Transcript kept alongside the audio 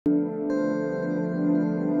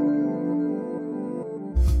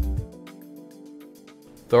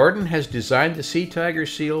Thordon has designed the SeaThigor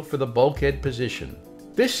seal for the bulkhead position.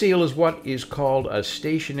 This seal is what is called a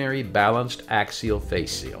stationary balanced axial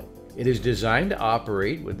face seal. It is designed to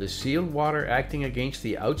operate with the sealed water acting against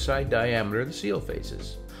the outside diameter of the seal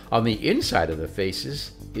faces. On the inside of the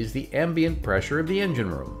faces is the ambient pressure of the engine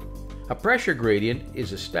room. A pressure gradient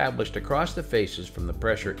is established across the faces from the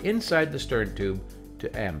pressure inside the stern tube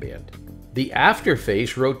to ambient. The after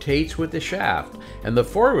face rotates with the shaft, and the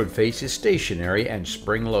forward face is stationary and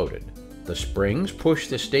spring-loaded. The springs push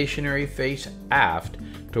the stationary face aft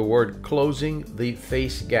toward closing the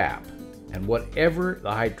face gap, and whatever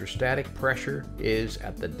the hydrostatic pressure is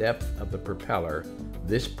at the depth of the propeller,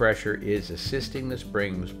 this pressure is assisting the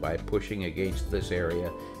springs by pushing against this area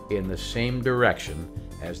in the same direction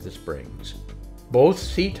as the springs. Both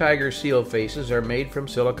SeaThigor seal faces are made from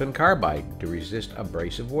silicon carbide to resist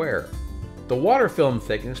abrasive wear. The water film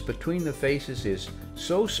thickness between the faces is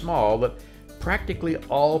so small that practically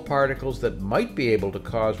all particles that might be able to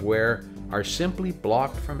cause wear are simply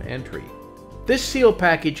blocked from entry. This seal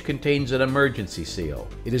package contains an emergency seal.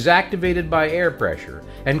 It is activated by air pressure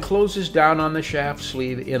and closes down on the shaft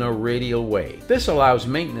sleeve in a radial way. This allows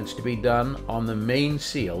maintenance to be done on the main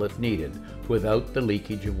seal if needed, without the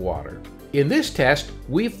leakage of water. In this test,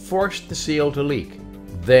 we've forced the seal to leak.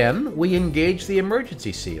 Then we engage the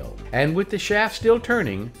emergency seal, and with the shaft still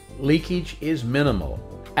turning, leakage is minimal,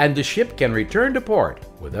 and the ship can return to port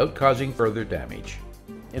without causing further damage.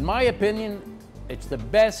 In my opinion, it's the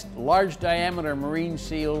best large diameter marine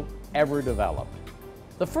seal ever developed.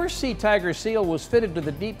 The first SeaThigor seal was fitted to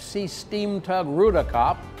the deep sea steam tug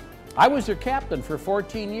Rudakop. I was their captain for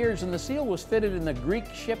 14 years, and the seal was fitted in the Greek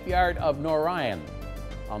shipyard of Norion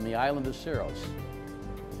on the island of Syros.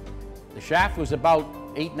 The shaft was about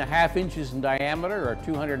 8.5 inches in diameter, or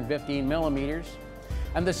 215 millimeters,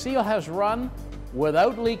 and the seal has run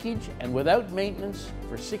without leakage and without maintenance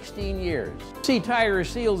for 16 years. SeaThigor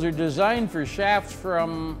seals are designed for shafts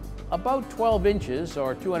from about 12 inches,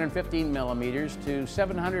 or 215 millimeters, to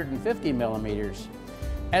 750 millimeters,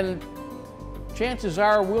 and chances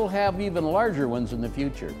are we'll have even larger ones in the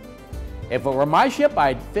future. If it were my ship,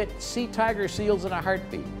 I'd fit SeaThigor seals in a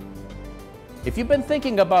heartbeat. If you've been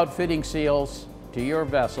thinking about fitting seals to your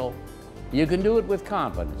vessel, you can do it with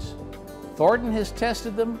confidence. Thordon has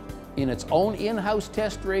tested them in its own in-house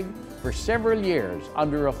test rig for several years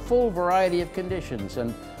under a full variety of conditions,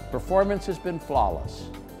 and performance has been flawless.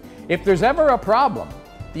 If there's ever a problem,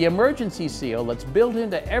 the emergency seal that's built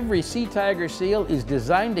into every SeaThigor seal is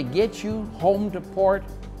designed to get you home to port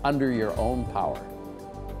under your own power.